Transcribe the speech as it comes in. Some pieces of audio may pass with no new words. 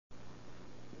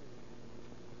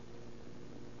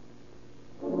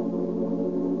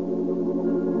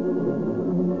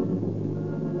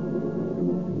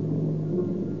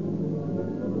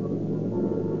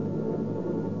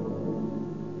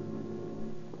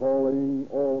Calling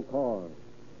all cars.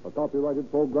 A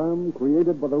copyrighted program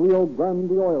created by the Rio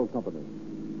Grande Oil Company.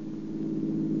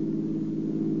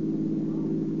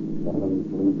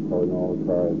 Police calling all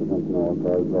cars. Attention all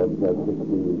cars. Broadcast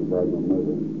 16 regarding a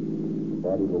murder. The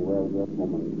body of a well-dressed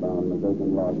woman found in a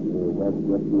vacant lot near West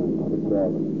Gibson and 6th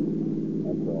Avenue.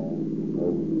 That's all.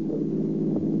 Over.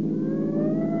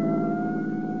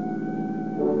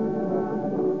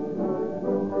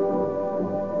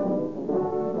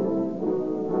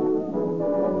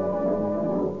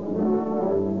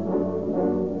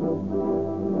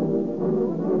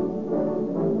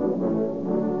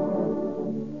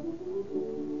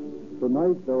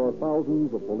 Tonight, there are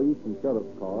thousands of police and sheriff's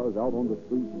cars out on the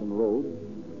streets and roads,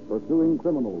 pursuing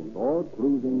criminals or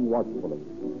cruising watchfully,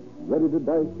 ready to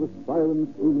dash with sirens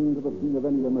screaming to the scene of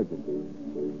any emergency.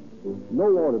 No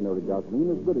ordinary gasoline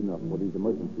is good enough for these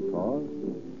emergency cars.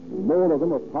 More of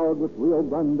them are powered with Rio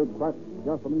Grande cracked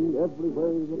gasoline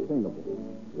everywhere obtainable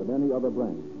than any other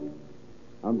brand.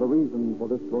 And the reason for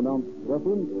this pronounced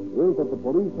preference is that the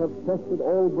police have tested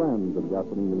all brands of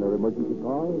gasoline in their emergency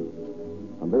cars,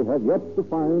 and they have yet to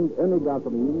find any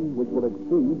gasoline which will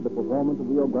exceed the performance of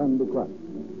Rio Grande crack.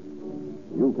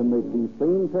 You can make these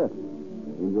same tests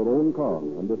in your own car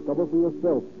and discover for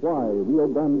yourself why Rio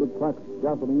Grande cracked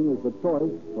gasoline is the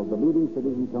choice of the leading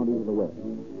cities and counties of the West.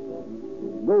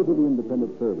 Go to the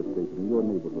independent service station in your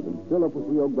neighborhood and fill up with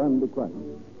Rio Grande crack.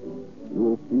 You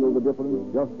will feel the difference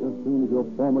just as soon as your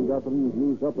former gasoline is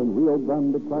used up and Rio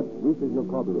Grande crack reaches your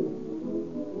carburetor.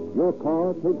 Your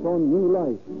car takes on new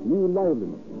life, new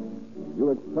liveliness.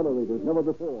 You accelerate as never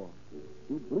before.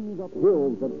 You breeze up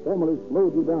hills that formerly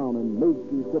slowed you down and made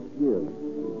you shift gears.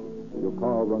 Your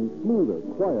car runs smoother,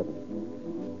 quieter.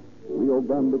 Rio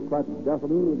Grande cracked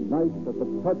gasoline ignites at the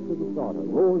touch of the starter,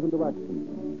 roars into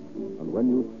action. And when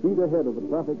you speed ahead of the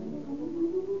traffic,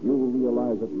 you will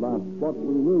realize at last what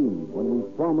we mean when we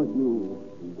promise you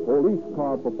police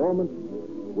car performance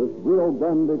with Rio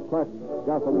Grande cracked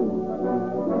gasoline.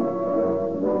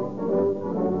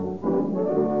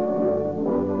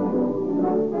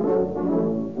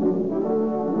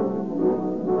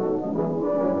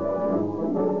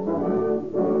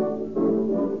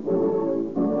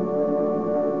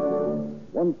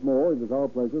 Once more, it is our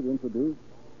pleasure to introduce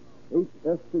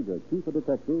H.S. Seeger, Chief of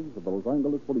Detectives of the Los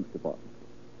Angeles Police Department.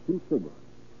 Chief Seeger.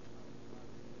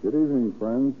 Good evening,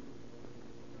 friends.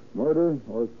 Murder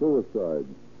or suicide?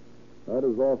 That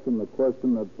is often the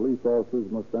question that police officers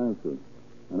must answer,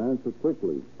 and answer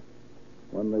quickly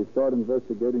when they start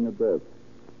investigating a death,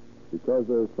 because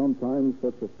there is sometimes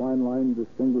such a fine line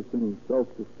distinguishing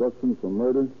self-destruction from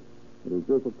murder, it is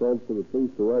difficult for the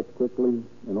police to act quickly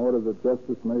in order that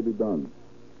justice may be done.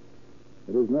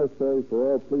 It is necessary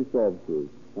for all police officers,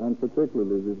 and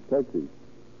particularly the detectives,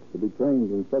 to be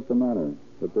trained in such a manner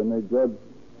that they may judge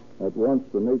at once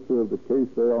the nature of the case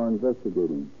they are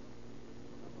investigating.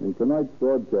 In tonight's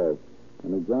broadcast,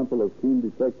 an example of keen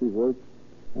detective work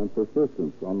and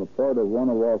persistence on the part of one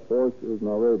of our force is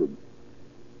narrated.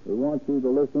 We want you to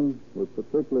listen with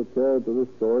particular care to this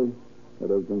story that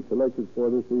has been selected for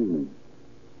this evening.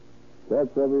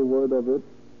 Catch every word of it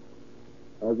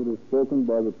as it is spoken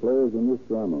by the players in this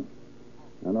drama,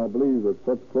 and I believe that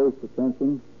such close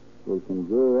attention will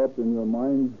conjure up in your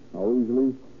mind how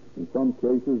easily, in some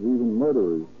cases, even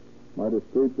murderers might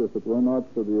escape if it were not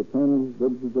for the eternal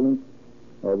vigilance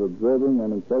of observing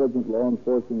and intelligent law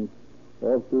enforcement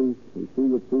officers who see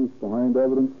the truth behind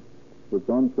evidence which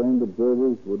untrained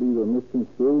observers would either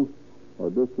misconstrue or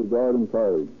disregard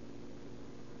entirely.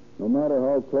 No matter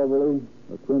how cleverly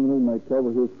a criminal may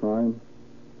cover his crime,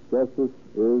 justice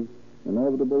is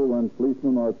inevitable when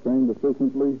policemen are trained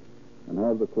efficiently and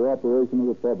have the cooperation of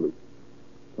the public.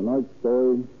 Tonight's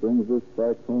story brings this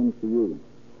fact home to you.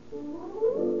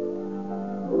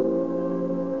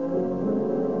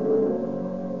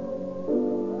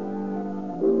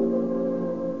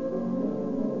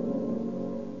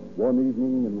 One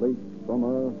evening in late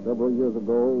summer, several years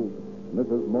ago,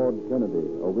 Mrs. Maud Kennedy,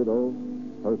 a widow,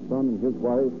 her son and his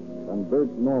wife, and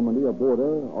Bert Normandy, a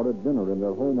boarder, are at dinner in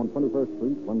their home on 21st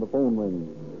Street when the phone rings.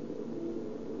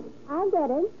 I'll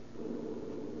get it.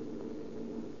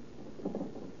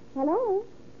 Hello?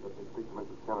 Let me speak to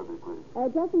Mrs. Kennedy, please.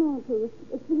 Just a moment, please.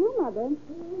 It's for you, Mother.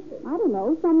 I don't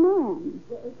know, some man.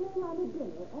 It's all out of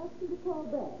dinner. Ask her to call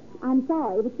back. I'm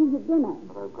sorry, but she's at dinner.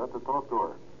 But I've got to talk to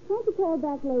her. Can't you call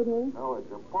back later? No,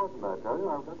 it's important, I tell you.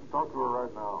 I've got to talk to her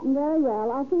right now. Very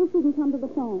well. I'll see if she can come to the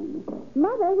phone.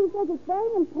 Mother, he says it's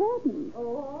very important.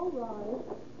 Oh, all right.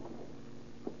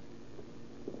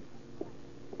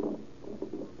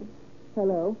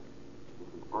 Hello? This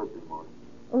is Percy, Martin.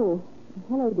 Oh,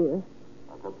 hello, dear.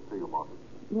 I've got to see you, Martin.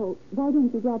 Well, why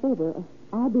don't you drop over?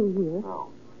 I'll be here.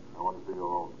 No. I want to see you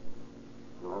alone.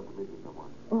 You'll have to meet me somewhere.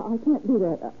 Well, I can't do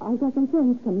that. I've got some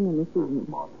friends coming in this evening.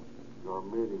 Martin, you're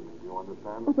meeting me. Do you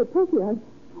understand? Oh, but Percy,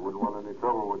 You wouldn't want any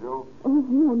trouble, would you? Oh,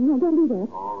 no, don't do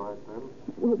that. All right, then.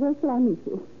 Well, where shall I meet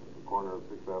you? The corner of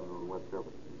 6th Avenue and West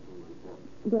Jefferson, as soon as you can.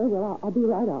 Very well, I'll be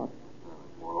right out.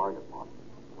 More like it, Martin.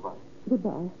 Goodbye.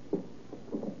 Goodbye.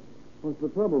 What's the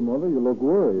trouble, Mother? You look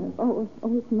worried. Oh,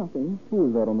 it's nothing. Who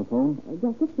is that on the phone?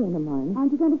 Just a friend of mine.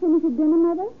 Aren't you going to finish your dinner,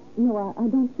 Mother? No, I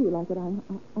don't feel like it. I'm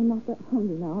not that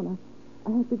hungry now, and I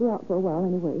have to go out for a while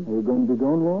anyway. Are you going to be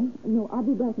gone long? No, I'll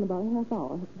be back in about a half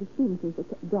hour. The students are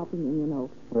dropping in, you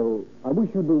know. Well, I wish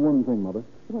you'd do one thing, Mother.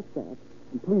 What's that?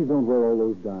 Please don't wear all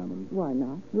those diamonds. Why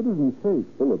not? It isn't safe.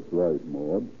 Philip's right,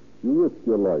 Maud. You risk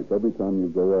your life every time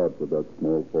you go out with that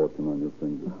small fortune on your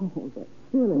finger. Oh, that's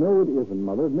silly. No, it isn't,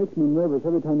 Mother. It makes me nervous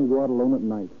every time you go out alone at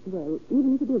night. Well,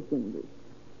 even if it is dangerous,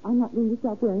 I'm not going to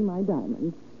stop wearing my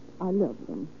diamonds. I love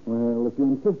them. Well, if you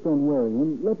insist on wearing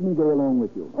them, let me go along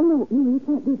with you. Oh, no, you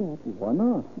can't do that. Why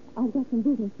not? I've got some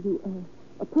business to do,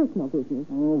 a personal business.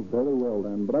 Oh, very well,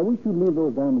 then. But I wish you'd leave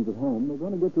those diamonds at home. They're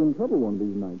going to get you in trouble one of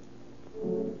these nights.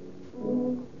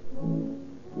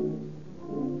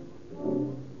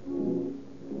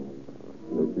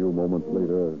 A few moments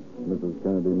later, Mrs.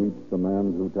 Kennedy meets the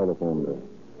man who telephoned her.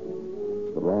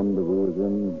 The rendezvous is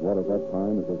in what at that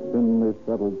time is a thinly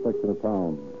settled section of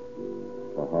town.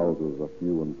 The houses are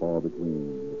few and far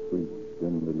between, the streets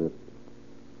dimly lit.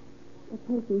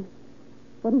 Percy,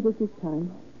 what is it this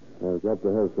time? I've got to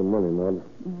have some money, Maud.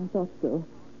 Oh, I thought so.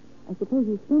 I suppose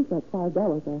you spent that $5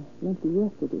 I lent you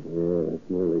yesterday. Yeah, it's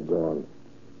nearly gone.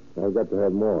 I've got to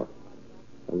have more.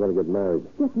 I'm going to get married.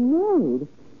 Get married?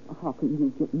 How can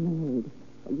you get married?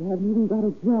 You haven't even got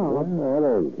a job. Well, I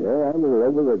don't care. I'm in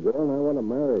love with a girl and I want to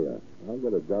marry her. I'll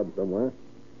get a job somewhere.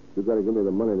 You've got to give me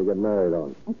the money to get married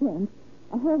on. I can't.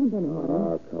 I haven't any money.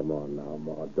 Oh, come on now,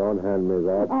 Maud. Don't hand me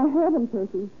that. I haven't,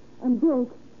 Percy. I'm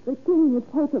broke. They cleaned your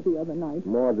poker the other night.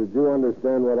 Maud, did you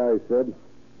understand what I said?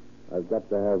 I've got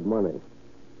to have money.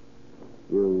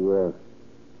 You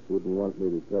wouldn't want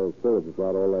me to tell Philip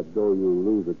about all that dough you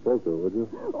lose at poker, would you?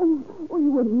 Oh,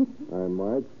 you wouldn't. I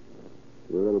might.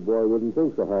 Your little boy wouldn't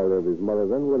think so highly of his mother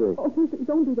then, would he? Oh, Percy,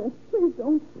 don't do that. Please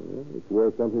don't. Well, it's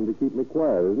worth something to keep me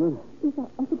quiet, isn't it? Yes,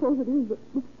 I suppose it is, but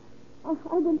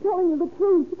I've been telling you the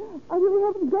truth. I really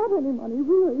haven't got any money,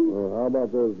 really. Well, how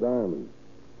about those diamonds?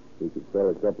 We could sell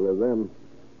a couple of them.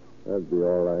 That'd be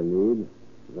all I need.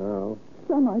 Now.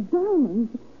 Sell my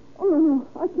diamonds? Oh, no,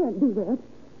 I can't do that.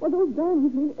 Well, those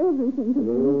diamonds mean everything to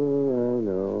me. I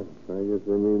know. I guess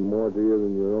they mean more to you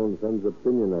than your own son's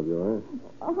opinion of you, huh?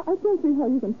 I can't see how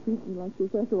you can treat me like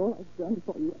this after all I've done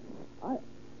for you. I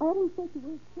always thought you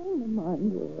were a friend of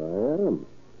mine. Well, I am.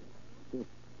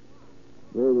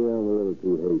 Maybe I'm a little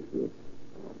too hasty.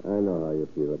 I know how you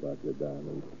feel about your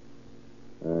diamonds.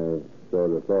 I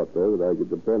sort of thought, though, that I could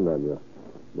depend on you.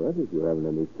 But if you haven't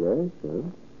any cash, well,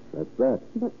 that's that.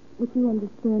 But you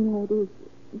understand how it is.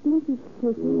 Don't you,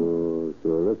 Percy? Oh,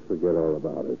 sure. Let's forget all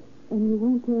about it. And you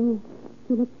won't tell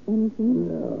Philip anything?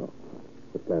 No.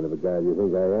 What kind of a guy do you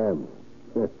think I am?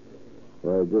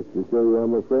 Well, just to show you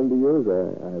I'm a friend of yours,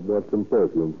 I bought some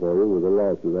perfume for you with the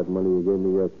last of that money you gave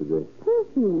me yesterday.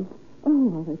 Perfume?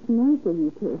 Oh, that's nice of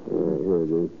you, Percy. Here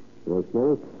it is. You want to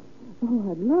smell it?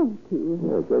 Oh, I'd love to.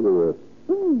 Yeah, take a whiff.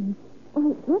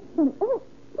 Oh, that's funny. Oh,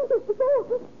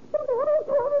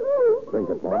 Drink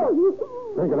it, Mark.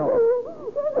 Drink it all.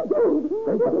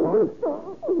 Drink it, Mark.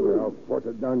 I'll force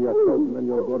it down your throat and then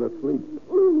you'll go to sleep.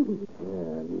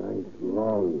 Yeah, nice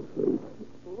long sleep.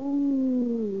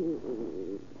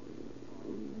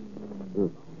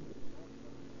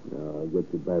 Now, I'll get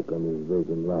you back on this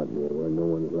vacant lot here where no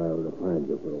one's liable to find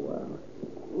you for a while.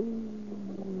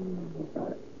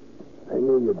 I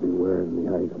knew you'd be wearing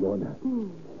the ice, Maud.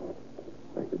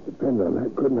 I could depend on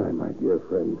that, couldn't I, my dear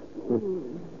friend?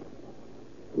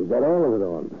 You got all of it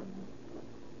on.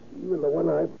 Even the one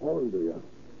I pawned to you.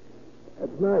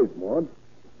 That's nice, Maud.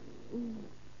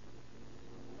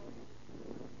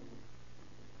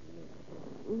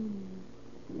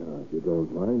 Now, if you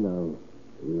don't mind, I'll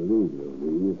relieve you,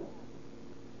 leave.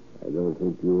 I don't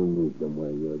think you'll need them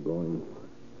where you're going.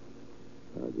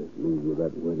 I'll just leave you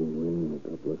that wedding ring and a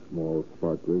couple of small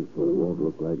sparklers so it won't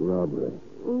look like robbery.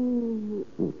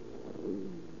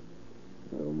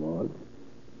 Well, Maud.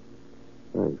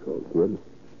 Thanks, old kid.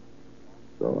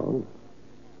 So long.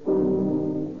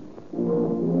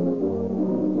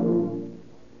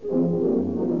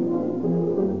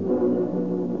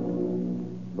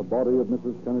 The body of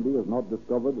Mrs. Kennedy is not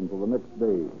discovered until the next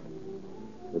day.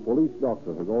 The police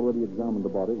doctor has already examined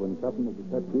the body when Captain of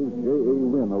Detectives J.A.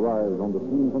 Wynn arrives on the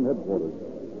scene from headquarters.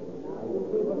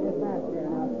 People get back there.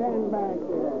 Now stand back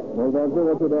there. Well, Doctor,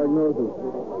 what's the diagnosis?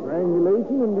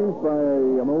 Strangulation induced by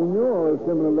ammonia or a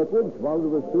similar liquid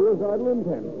swallowed with suicidal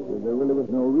intent. There really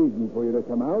was no reason for you to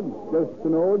come out. Just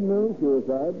an ordinary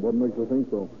suicide. What makes you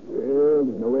think so? Well,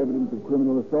 there's no evidence of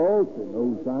criminal assault, and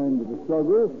no signs of a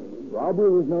struggle.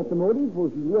 Robbery was not the motive, for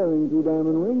she's wearing 2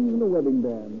 diamond rings and a wedding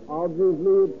band.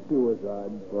 Obviously, it's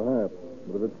suicide. Perhaps.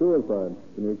 But if it's suicide,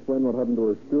 can you explain what happened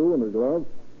to her shoe and her glove?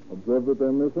 Observe that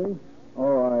they're missing?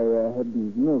 Oh, I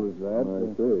hadn't noticed that.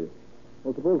 I see.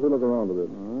 Well, suppose we look around a bit.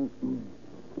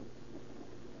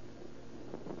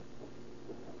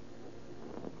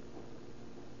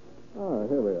 All right.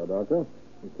 Here they are, Doctor.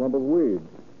 A clump of weeds.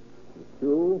 A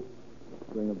shoe,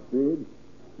 a string of beads,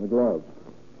 and a glove.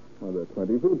 Well, they're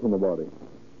 20 feet from the body.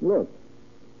 Look.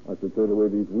 I should say the way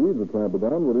these weeds are trampled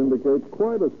down would indicate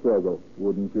quite a struggle,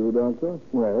 wouldn't you, Doctor?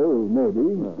 Well,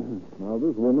 maybe. Now,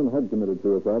 this woman had committed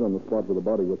suicide on the spot where the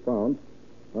body was found.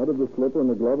 How did the slipper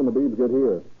and the glove and the beads get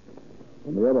here?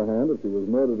 On the other hand, if she was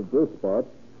murdered at this spot,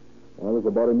 why was the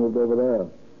body moved over there?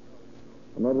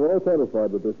 I'm not at all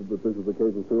satisfied that this is the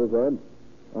case of suicide.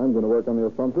 I'm going to work on the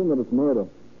assumption that it's murder.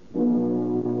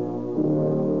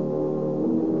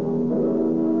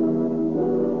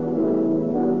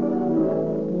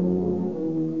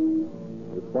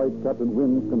 Despite Captain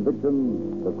Wynn's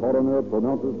conviction, the coroner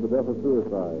pronounces the death a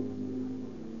suicide.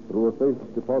 Through a safe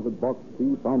deposit box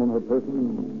key found on her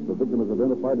person, the victim is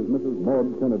identified as Mrs. Maud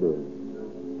Kennedy.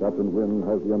 Captain Wynn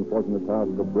has the unfortunate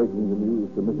task of breaking the news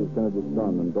to Mrs. Kennedy's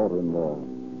son and daughter-in-law.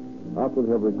 After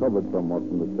they have recovered somewhat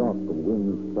from the shock of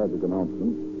Wynn's tragic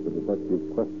announcement, the detective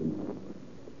questions.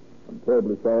 I'm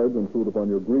terribly sorry to intrude upon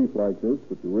your grief like this,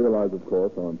 but you realize, of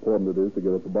course, how important it is to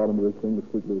get at the bottom of this thing as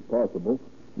quickly as possible.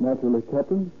 Naturally,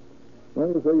 Captain. Well,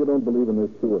 you say you don't believe in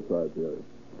this suicide theory.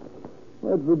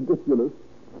 That's ridiculous.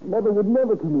 Mother would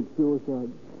never commit suicide.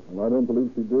 Well, I don't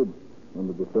believe she did.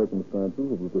 Under the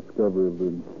circumstances of the discovery of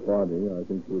the body, I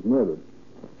think she was murdered.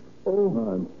 Oh.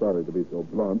 I'm sorry to be so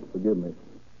blunt. Forgive me.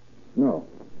 Now,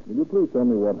 will you please tell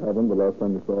me what happened the last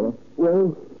time you saw her?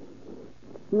 Well,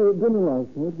 we were at dinner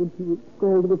last night when she was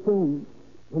called to the phone.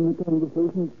 From the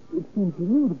conversation, it seemed she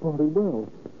knew the party well.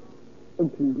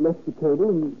 And she left the table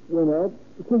and went out,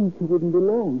 saying she wouldn't be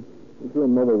long. Did your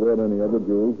mother wear any other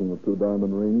jewels than the 2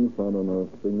 diamond rings found on her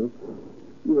fingers?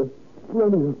 Yes,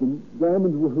 plenty of them.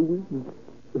 Diamonds were her weakness.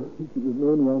 She was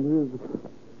known around here as the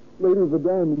lady of the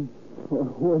diamonds. I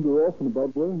wonder often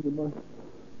about wearing them.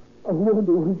 I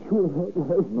wonder what she went out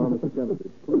last Now, night. Mr. Kennedy,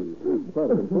 please, try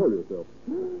to control yourself.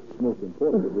 It's most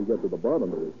important that we get to the bottom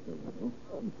of this thing, you know?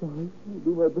 I'm sorry. I'll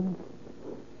do my best.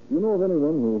 Do you know of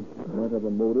anyone who might have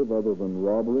a motive other than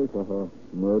robbery for her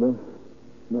murder?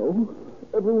 No.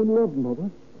 Everyone loved Mother.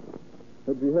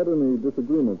 Had she had any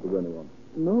disagreements with anyone?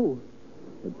 No.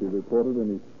 Had she reported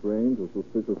any strange or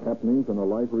suspicious happenings in her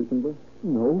life recently?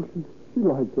 No. She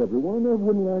liked everyone.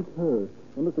 Everyone liked her.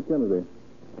 Well, Mr. Kennedy,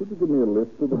 could you give me a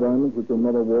list of the diamonds which your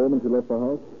mother wore when she left the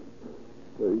house?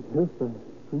 Yes, I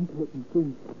think. Let me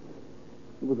see.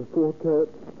 It was a 4-carat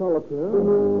solitaire.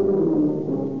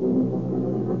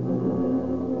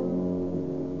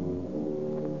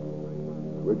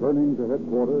 Returning to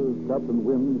headquarters, Captain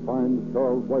Wynn finds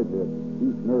Charles Whitehead,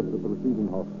 chief nurse at the receiving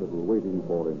hospital, waiting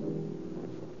for him.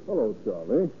 Hello,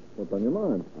 Charlie. What's on your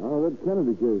mind? That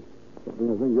Kennedy case. Something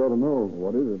I think you ought to know.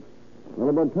 What is it? Well,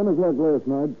 about 10 o'clock last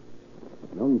night,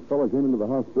 a young fellow came into the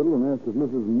hospital and asked if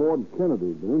Mrs. Maud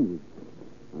Kennedy had been injured.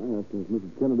 I asked him if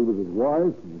Mrs. Kennedy was his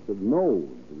wife, and he said no.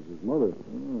 It was his mother.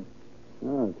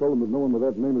 I told him that no one with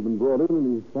that name had been brought in, and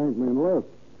he thanked me and left.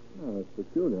 Oh, that's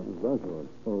peculiar. That's all.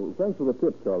 Oh, thanks for the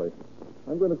tip, Charlie.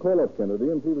 I'm going to call up Kennedy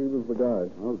and see if he was the guy.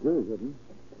 Okay, Captain.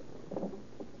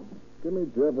 Give me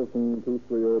Jefferson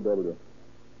 230W.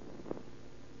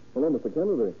 Hello, Mr.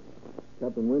 Kennedy.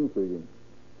 Captain Wynn speaking.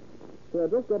 Say, I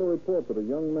just got a report that a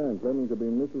young man claiming to be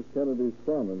Mrs. Kennedy's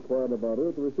son inquired about her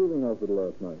at the receiving hospital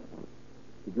last night.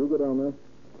 Did you go down there?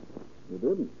 You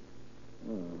didn't?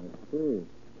 Oh, I see.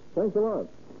 Thanks a lot.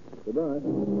 Goodbye.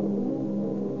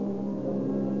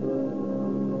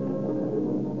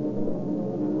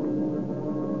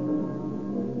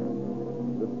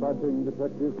 Dispatching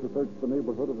detectives to search the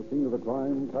neighborhood of the scene of the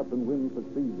crime, Captain Wynn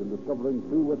succeeds in discovering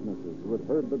 2 witnesses who had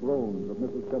heard the groans of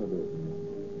Mrs. Kennedy.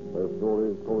 Their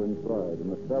stories coincide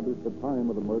and establish the time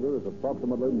of the murder as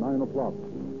approximately 9 o'clock.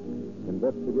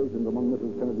 Investigations among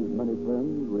Mrs. Kennedy's many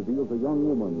friends reveals a young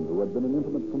woman who had been an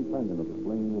intimate companion of the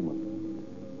slain woman.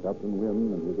 Captain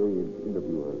Wynn and his aides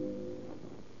interview her.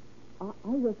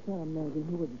 I just can't imagine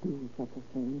who would do such a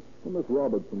thing. Well, Miss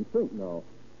Robertson, think now.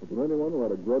 Was there anyone who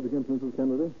had a grudge against Mrs.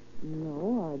 Kennedy?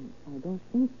 No, I don't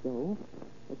think so.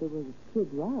 But there was Kid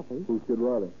Riley. Who's Kid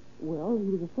Riley? Well, he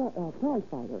was a prize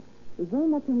fighter. He was very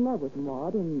much in love with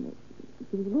Maud, and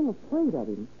she was a little afraid of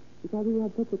him because he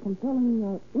had such a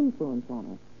compelling influence on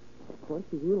her. Of course,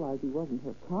 she realized he wasn't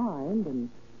her kind, and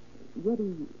yet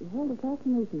he held a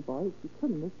fascination for her she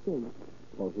couldn't escape.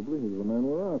 Possibly he was the man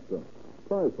we're after.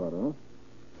 Prize fighter, huh?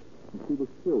 And she was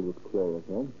killed with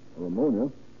chloroform, or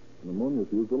ammonia. And ammonia's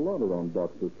used a lot around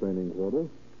boxers' training quarters.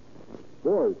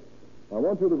 Boys, I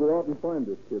want you to go out and find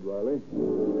this Kid Riley.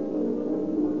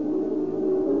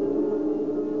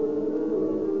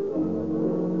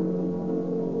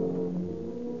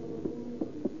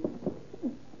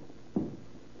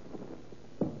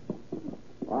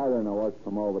 I don't know what's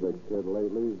come over this kid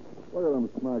lately. Look at him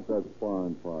smack that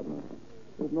sparring partner.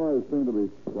 His noise seemed to be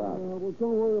strapped. Well,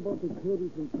 don't worry about the kid.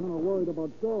 He's been kind of worried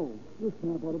about Joe. You'll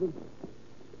snap out of it.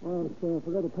 I understand. I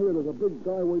forgot to tell you there's a big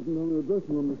guy waiting down in the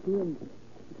dressing room. You see him?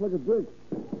 It's like a dick.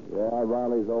 Yeah,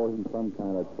 Riley's always in some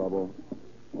kind of trouble.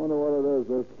 Wonder what it is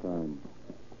this time.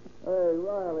 Hey,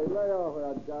 Riley, lay off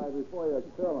that guy before you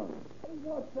kill him. Hey,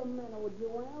 what's the matter with you,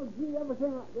 Al? Gee,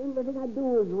 everything I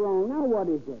do is wrong. Now what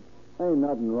is it? Ain't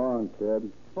nothing wrong, kid.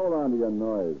 Hold on to your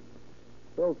noise.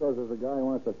 Phil says there's a guy who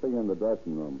wants to see you in the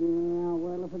dressing room. Yeah,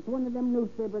 well, if it's one of them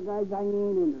newspaper guys, I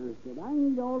ain't interested. I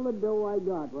need all the dough I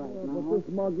got right now. But this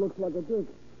mug looks like a dick.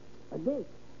 A dick?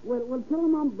 Well, tell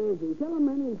him I'm busy. Tell him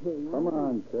anything. Come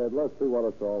on, kid. Let's see what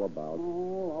it's all about.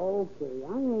 Oh, okay.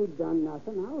 I ain't done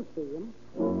nothing. I'll see him.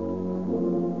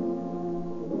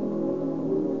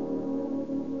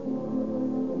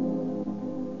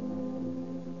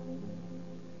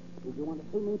 Did you want to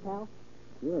see me, pal?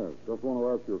 Yes, just want to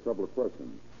ask you a couple of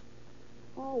questions.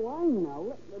 Oh, I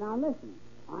know. Now, listen.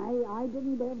 I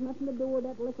didn't have nothing to do with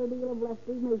that liquor deal of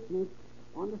Lefty Mason's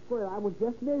on the square. I was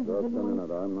just visiting. Just a minute.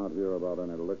 I'm not here about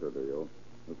any liquor deal.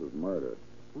 This is murder.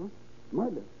 Huh?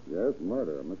 Murder? Yes,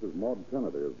 murder. Mrs. Maud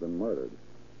Kennedy has been murdered.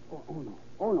 Oh,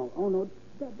 no.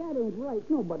 That ain't right.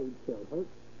 Nobody'd kill her.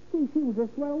 See, she was a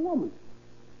swell woman.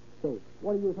 Say,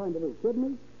 what are you trying to do? Kid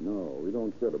me? No, we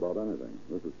don't kid about anything.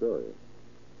 This is serious.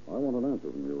 I want an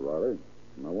answer from you, Riley,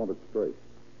 and I want it straight.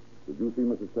 Did you see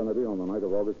Mrs. Kennedy on the night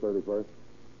of August 31st?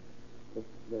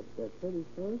 The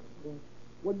 31st?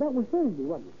 Well, that was Thursday,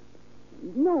 wasn't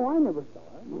it? No, I never saw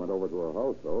her. You went over to her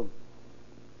house, though.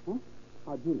 Huh?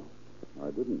 How'd you know? I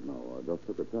didn't know. I just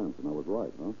took a chance, and I was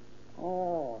right, huh?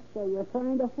 Oh, so you're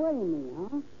trying to frame me,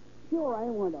 huh? Sure, I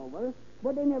went over,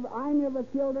 but I never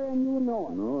killed her, and you know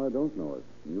it. No, I don't know it.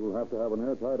 You'll have to have an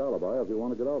airtight alibi if you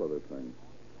want to get out of this thing.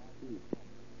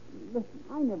 Listen,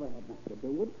 I never had nothing to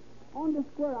do with it. On the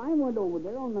square, I went over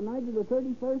there on the night of the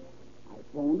 31st. I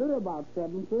phoned her about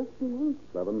 7:15.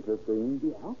 7:15?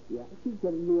 Yeah. She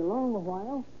kept me along a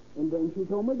while, and then she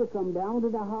told me to come down to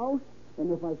the house,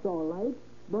 and if I saw a light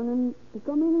burning, to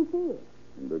come in and see her.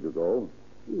 And did you go?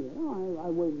 Yeah, I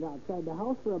waited outside the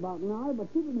house for about an hour, but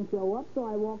she didn't show up, so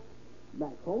I walked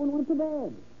back home and went to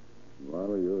bed.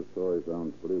 Riley, your story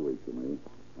sounds pretty weak to me.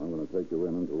 I'm going to take you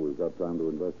in until we've got time to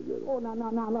investigate it. Oh, no,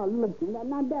 listen.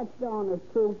 Now, that's the honest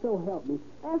truth, so help me.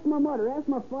 Ask my mother, ask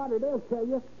my father, they'll tell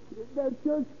you. They're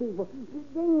church people.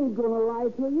 They ain't going to lie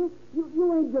to you.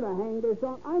 You ain't going to hang this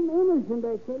on. I'm innocent,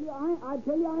 I tell you. I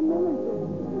tell you I'm innocent.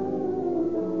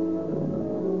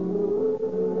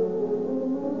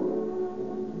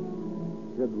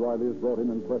 Kid Riley is brought in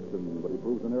and questioned, but he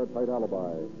proves an airtight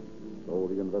alibi. So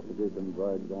the investigation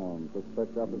drags on.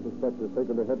 Suspect after suspect is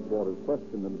taken to headquarters,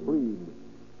 questioned and freed.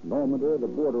 Normandy, the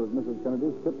border of Mrs. Kennedy,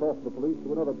 tipped off the police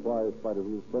to another prize fighter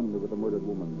who was friendly with the murdered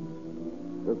woman.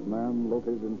 This man,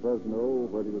 located in Fresno,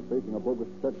 where he was facing a bogus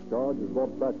sex charge, is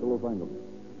brought back to Los Angeles.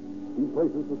 He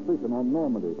places suspicion on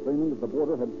Normandy, claiming that the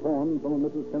border had pawned some of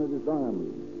Mrs. Kennedy's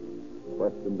diamonds.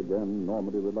 Questioned again,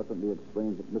 Normandy reluctantly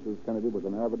explains that Mrs. Kennedy was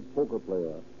an avid poker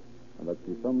player, and that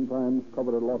she sometimes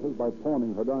covered her losses by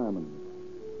pawning her diamonds.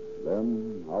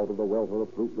 Then, out of the welter of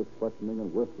fruitless questioning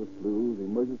and worthless clues,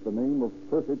 emerges the name of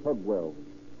Percy Tugwell.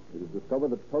 It is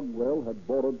discovered that Tugwell had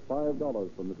borrowed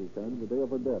 $5 from Mrs. Kennedy the day of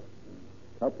her death.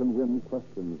 Captain Wynn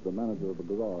questions the manager of the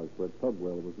garage where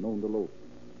Tugwell was known to loaf.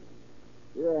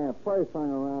 Yeah, Price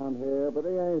hung around here, but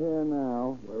he ain't here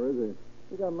now. Where is he?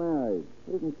 He got married.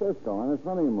 He's in Cisco on his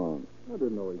honeymoon. I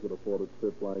didn't know he could afford a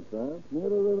trip like that. Neither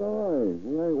did I.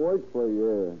 He ain't worked for a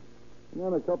year. And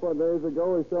then a couple of days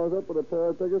ago, he shows up with a pair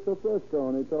of tickets to Frisco,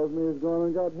 and he tells me he's gone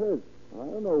and got hitched. I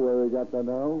don't know where he got that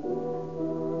now.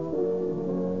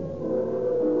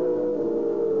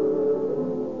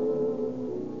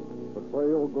 The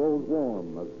trail air grows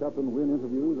warm as Captain Wynn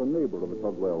interviews a neighbor of the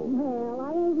Tugwell. Well,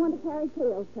 I ain't one to carry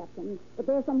tales, Captain, but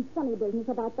there's some funny business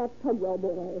about that Tugwell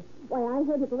boy. Why, I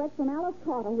heard it direct from Alice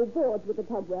Carter, who boards with the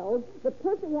Tugwells, that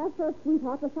Percy asked her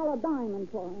sweetheart to sell a diamond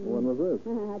for him. When was this?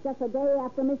 Just a day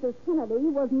after Mrs. Kennedy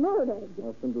was murdered.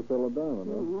 Asked him to sell a diamond,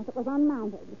 huh? Yes, it was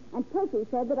unmounted. And Percy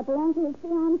said that it belonged to his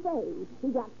fiancée. He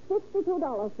got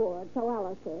 $62 for it, so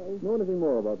Alice says. Know anything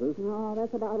more about this? No,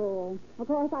 that's about all. Of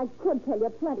course, I could tell you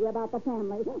plenty about the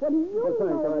family. But you Well,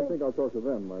 thanks. know I that- think I'll talk to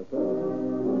them myself.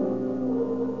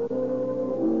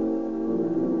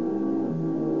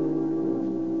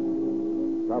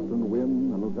 Captain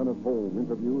Wynn and Lieutenant Holmes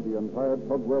interview the entire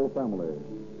Tugwell family.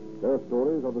 Their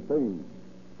stories are the same.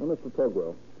 Now, Mr.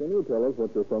 Tugwell, can you tell us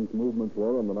what your son's movements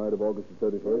were on the night of August the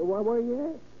 31st? Well,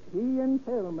 yeah. He and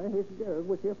Thelma, his girl,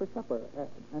 was here for supper.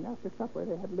 And after supper,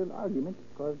 they had a little argument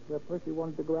because Percy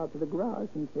wanted to go out to the garage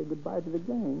and say goodbye to the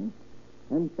gang.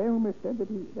 And Thelma said that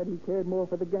he cared more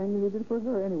for the gang than he did for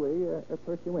her. Anyway,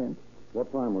 Percy went.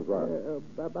 What time was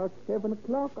that? About 7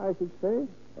 o'clock, I should say.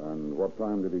 And what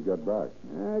time did he get back?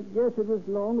 I guess it was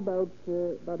long, about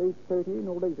 8:30,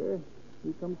 no later.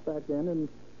 He comes back in, and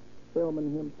Thelma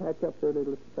and him patch up their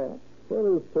little spat. Where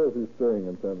is Percy staying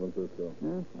in San Francisco?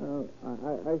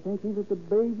 I think he's at the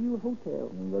Bayview Hotel.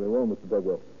 Very well, Mr.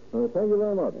 Tugwell. Thank you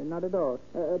very much. Not at all.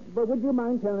 But would you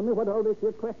mind telling me what all this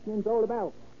here questioning's all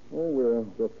about? Oh, we're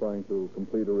just trying to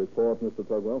complete a report, Mr.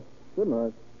 Tugwell. Good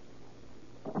night.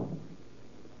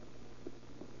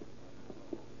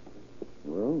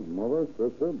 Well, mother,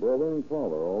 sister, brother, and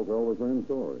father all tell the same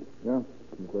story. Yeah,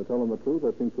 if they're telling the truth,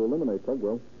 I think to eliminate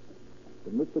Tugwell.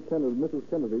 If Mrs.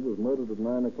 Kennedy was murdered at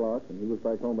 9 o'clock and he was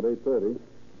back home at 8:30,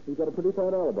 he's got a pretty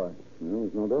tight alibi. Yeah,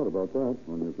 there's no doubt about that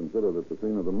when you consider that the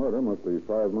scene of the murder must be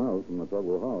 5 miles from the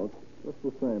Tugwell house. Just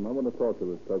the same, I want to talk to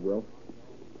this Tugwell.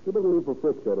 You better leave for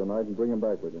Frisco tonight and bring him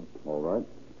back with you. All right.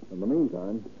 In the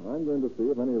meantime, I'm going to see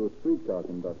if any of the streetcar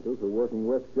conductors who are working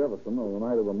West Jefferson on the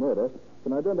night of the murder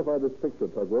can identify this picture,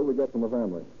 Tugwell, we got from the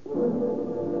family.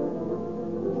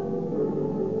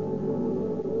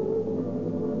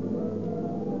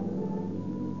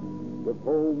 With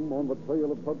home on the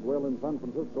trail of Tugwell in San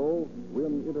Francisco,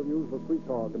 Wynn interviews the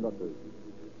streetcar conductors.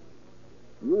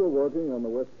 You were working on the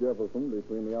West Jefferson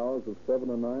between the hours of 7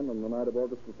 and 9 on the night of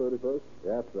August the 31st?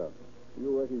 Yes, sir. Do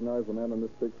you recognize the man in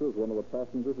this picture as one of the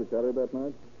passengers who carried that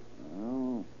night?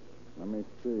 Oh, let me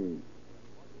see.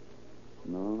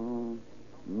 No,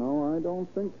 I don't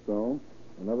think so.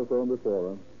 I never saw him before,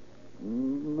 huh?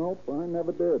 Nope, I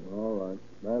never did. All right,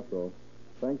 that's all.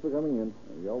 Thanks for coming in.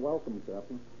 You're welcome,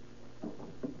 Captain.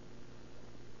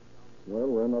 Well,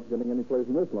 we're not getting any place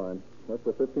in this line. That's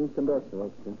the 15th conductor.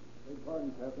 Beg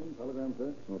pardon, Captain. Telegram,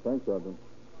 sir. Well, thanks, Sergeant.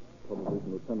 Probably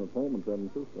from Lieutenant Holmes in San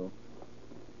Francisco.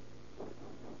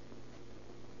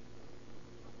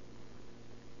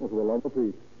 Well, for the love of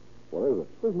Pete. What is it?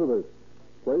 Listen to this.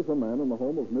 Place a man in the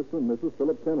home of Mr. and Mrs.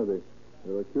 Philip Kennedy.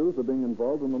 They're accused of being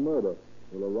involved in the murder.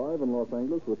 Will arrive in Los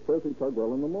Angeles with Percy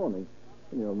Tugwell in the morning.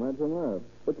 Can you imagine that?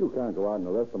 But you can't go out and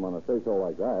arrest them on a say-so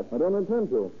like that. I don't intend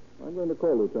to. I'm going to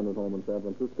call Lieutenant Holmes in San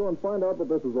Francisco and find out what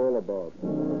this is all about.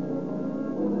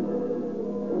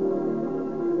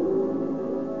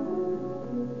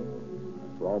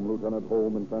 From Lieutenant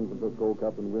Holmes in San Francisco,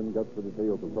 Captain Wynn gets the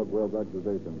details of Tugwell's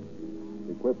accusation.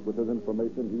 Equipped with his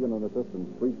information, he and an assistant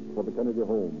reach for the Kennedy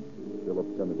home.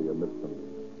 Philip Kennedy amidst them.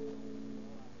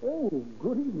 Oh,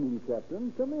 good evening,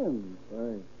 Captain. Come in.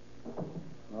 Thanks.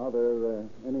 Are there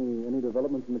any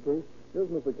developments in the case? Yes,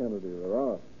 Mr. Kennedy, there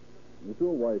are. Is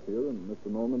your wife here and Mr.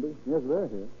 Normandy? Yes, they're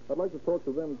here. I'd like to talk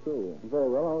to them, too. Very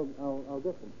well. I'll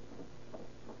get them.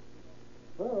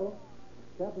 Well,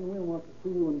 Captain Wynn wants to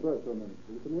see you in Bertha a minute.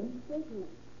 Will you come in? Certainly.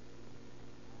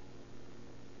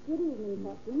 Good evening,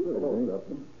 Captain. Hello,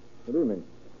 Captain. Good evening.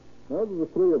 Now that the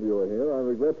three of you are here, I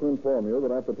regret to inform you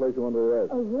that I have to place you under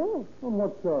arrest. Arrest? On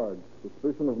what charge?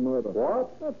 Suspicion of murder.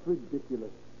 What? That's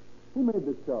ridiculous. Who made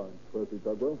this charge? Percy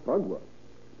Tugwell. Tugwell?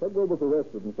 Tugwell was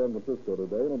arrested in San Francisco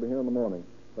today and will be here in the morning.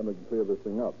 Then we can clear this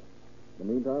thing up. In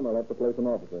the meantime, I'll have to place an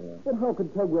officer here. But how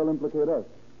could Tugwell implicate us?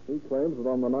 He claims that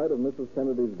on the night of Mrs.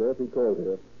 Kennedy's death, he called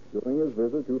here. During his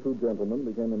visit, you two gentlemen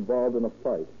became involved in a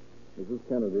fight. Mrs.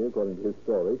 Kennedy, according to his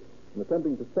story, in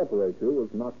attempting to separate you, was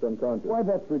knocked unconscious. Why,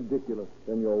 that's ridiculous.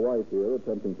 Then your wife here,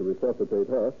 attempting to resuscitate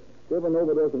her, gave an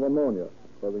overdose of ammonia,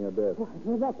 causing her death.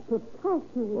 Why, that's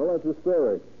preposterous. Well, that's his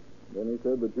story. Then he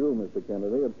said that you, Mr.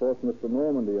 Kennedy, had forced Mr.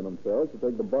 Normandy and himself to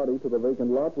take the body to the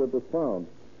vacant lot where it was found.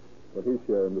 But his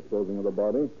share in disposing of the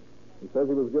body, he says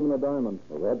he was given a diamond.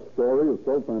 Well, that story is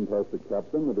so fantastic,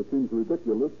 Captain, that it seems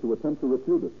ridiculous to attempt to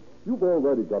refute it. You've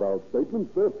already got our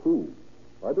statements. They're true.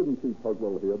 I didn't see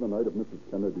Tugwell here the night of Mrs.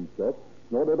 Kennedy's death.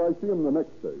 Nor did I see him the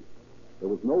next day. There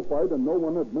was no fight, and no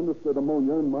one administered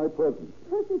ammonia in my presence.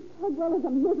 Percy Tugwell is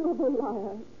a miserable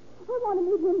liar. I want to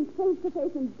meet him face to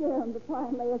face and dare him to try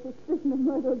and lay a suspicion of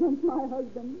murder against my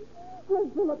husband.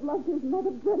 Philip loved his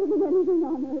mother better than anything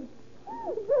on earth.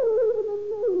 Better even than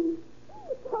me.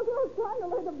 Tugwell's trying to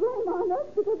lay the blame on us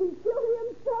because he's guilty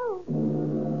himself.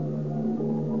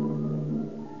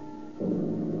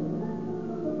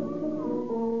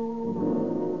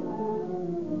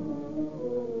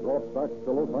 Brought back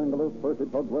to Los Angeles, Percy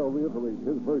Tugwell reiterates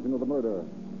his version of the murder.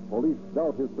 Police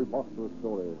doubt his preposterous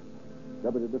story.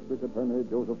 Deputy District Attorney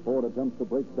Joseph Ford attempts to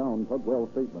break down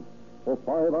Tugwell's statement. For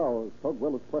 5 hours,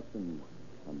 Tugwell is questioned.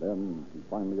 And then he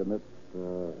finally admits...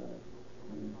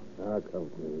 Now come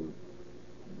clean.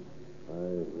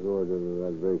 I lured into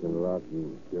that vacant lot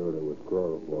and cured her with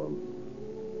chloroform.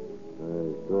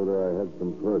 I told her I had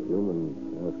some perfume and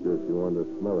asked her if she wanted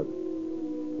to smell it.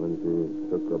 When she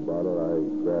took the bottle, I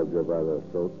grabbed her by the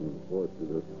throat and forced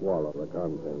her to swallow the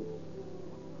contents.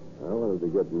 I wanted to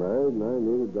get married, and I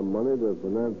needed the money to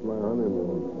finance my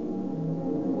honeymoon.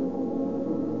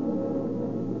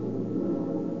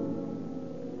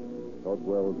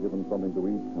 Tugwell is given something to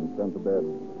eat and sent to bed.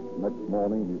 Next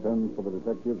morning, he sends for the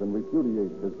detectives and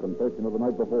repudiates his confession of the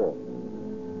night before.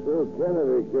 Bill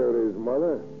Kennedy killed his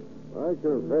mother. I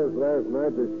confessed last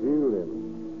night to shield him.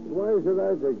 Why should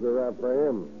I take the rap for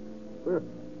him?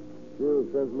 Jill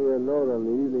sent me a note on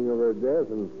the evening of her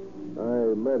death, and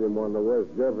I met him on the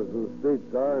West Jefferson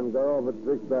streetcar and got off at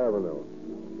 6th Avenue.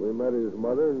 We met his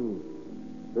mother, and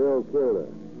Bill killed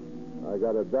her. I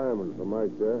got a diamond for my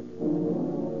share.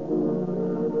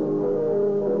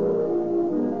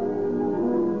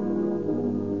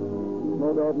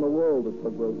 No doubt in the world that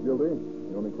Tugwell's guilty.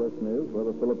 The only question is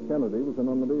whether Philip Kennedy was in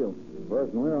on the deal.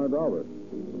 Personally, I doubt it.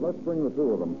 Let's bring the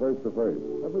two of them face to face.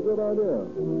 That's a good idea.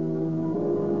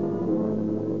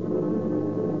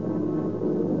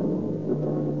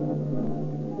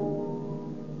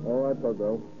 All right,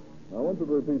 Tugwell. I want you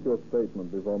to repeat your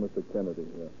statement before Mr. Kennedy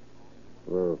here.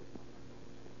 Well,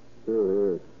 Bill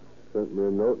here sent me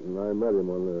a note, and I met him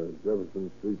on the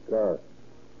Jefferson Street car.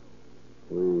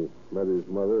 We met his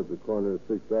mother at the corner of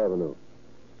 6th Avenue.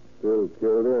 Bill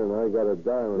killed her, and I got a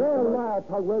diamond. You're a liar,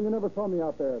 Tugwell. You never saw me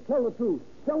out there. Tell the truth.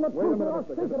 Tell the truth. Wait a minute, I'll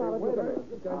Mr. take it Kennedy. out of Wait you. a minute.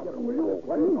 You can't get away You this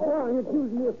way. lying,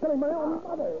 accusing me of killing my own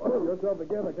mother. Pull yourself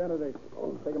together, Kennedy.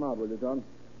 Take him out, will you, John?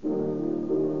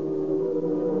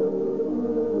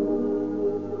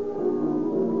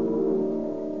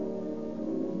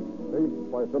 Faced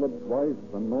by Philip's wife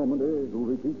and Normandy, who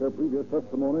repeat their previous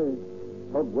testimony,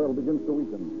 Tugwell begins to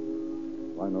weaken.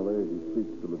 Finally, he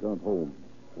speaks to Lieutenant Holmes.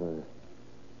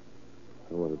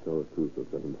 I want to tell the truth,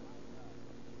 Lieutenant.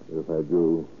 If I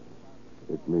do,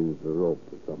 it means the rope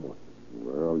to someone.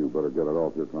 Well, you better get it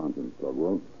off your conscience,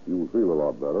 Tugwell. You'll feel a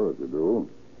lot better if you do.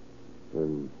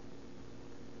 Then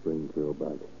bring Phil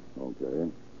back.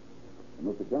 Okay.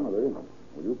 Mr. Kennedy,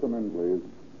 will you come in, please?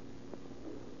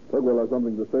 Tugwell has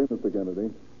something to say, Mr.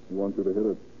 Kennedy. He wants you to hit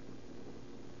it.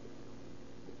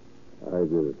 I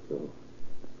did it, Phil.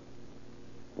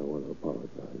 I want to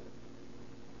apologize.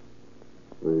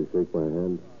 Will you shake my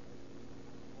hand?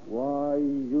 Why,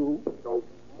 you...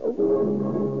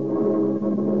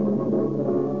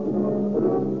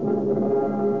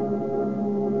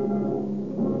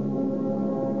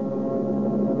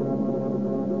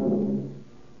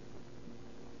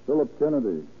 Philip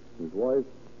Kennedy, his wife,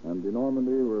 and De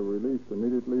Normandy were released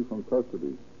immediately from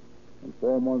custody. And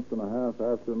 4 months and a half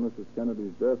after Mrs.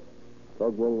 Kennedy's death,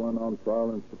 Tugwell went on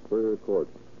trial in Superior Court.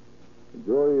 The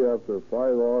jury, after a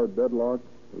 5-hour deadlock,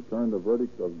 returned a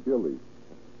verdict of guilty,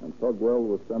 and Tugwell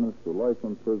was sentenced to life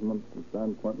imprisonment in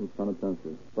San Quentin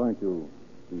Penitentiary. Thank you,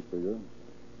 Chief Figure.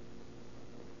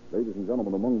 Ladies and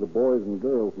gentlemen, among the boys and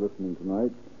girls listening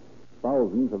tonight,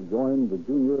 thousands have joined the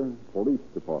Junior Police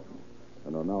Department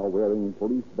and are now wearing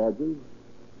police badges,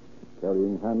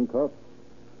 carrying handcuffs,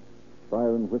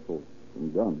 siren whistles,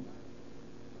 and guns.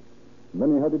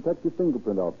 Many have detective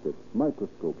fingerprint outfits,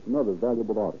 microscopes, and other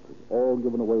valuable articles, all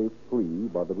given away free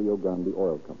by the Rio Grande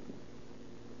Oil Company.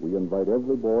 We invite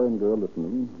every boy and girl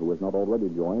listening who has not already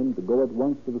joined to go at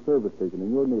once to the service station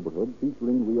in your neighborhood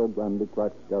featuring Rio Grande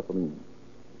cracked gasoline.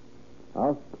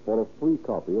 Ask for a free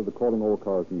copy of the Calling All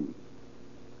Cars News.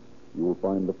 You will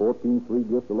find the 14 free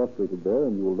gifts illustrated there,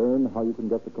 and you will learn how you can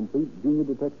get the complete junior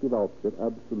detective outfit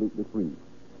absolutely free.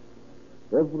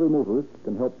 Every motorist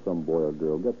can help some boy or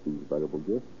girl get these valuable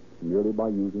gifts merely by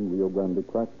using Rio Grande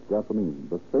cracked gasoline,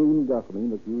 the same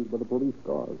gasoline that's used by the police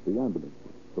cars, the ambulances,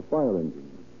 the fire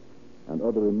engines, and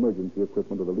other emergency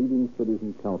equipment of the leading cities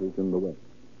and counties in the West.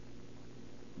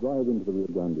 Drive into the Rio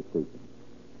Grande station.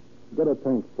 get a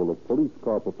tank full of police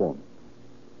car performance.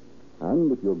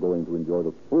 And if you're going to enjoy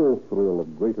the full thrill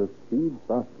of greater speed,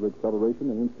 faster acceleration,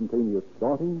 and instantaneous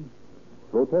starting,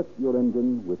 protect your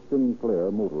engine with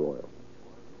Sinclair motor oil.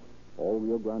 All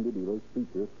Rio Grande dealers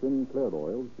feature Sinclair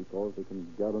oils because they can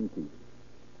guarantee,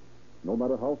 no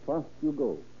matter how fast you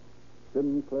go,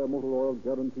 Sinclair motor oil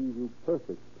guarantees you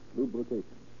perfect lubrication.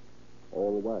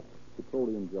 All wax,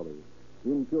 petroleum jelly,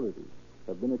 impurities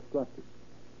have been extracted.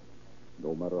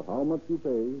 No matter how much you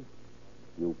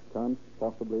pay, you can't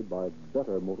possibly buy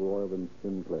better motor oil than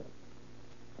Sinclair.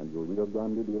 And your Rio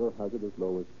Grande dealer has it as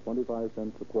low as 25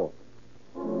 cents a quart.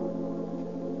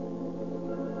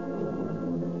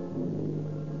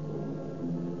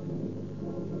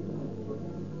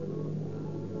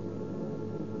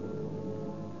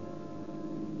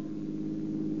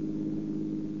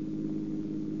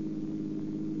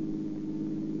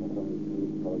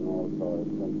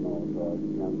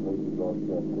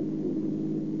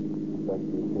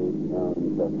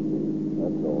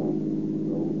 That's all.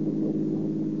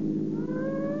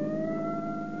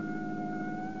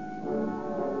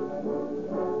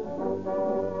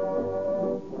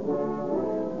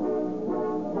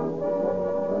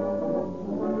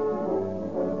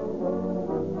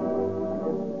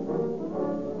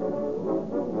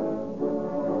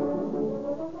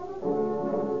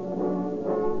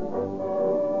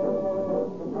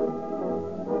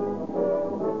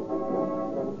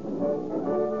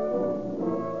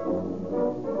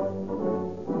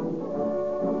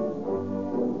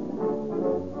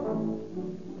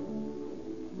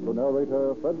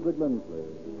 Narrator Frederick Lindsley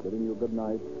bidding you good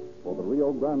night for the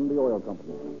Rio Grande Oil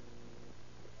Company.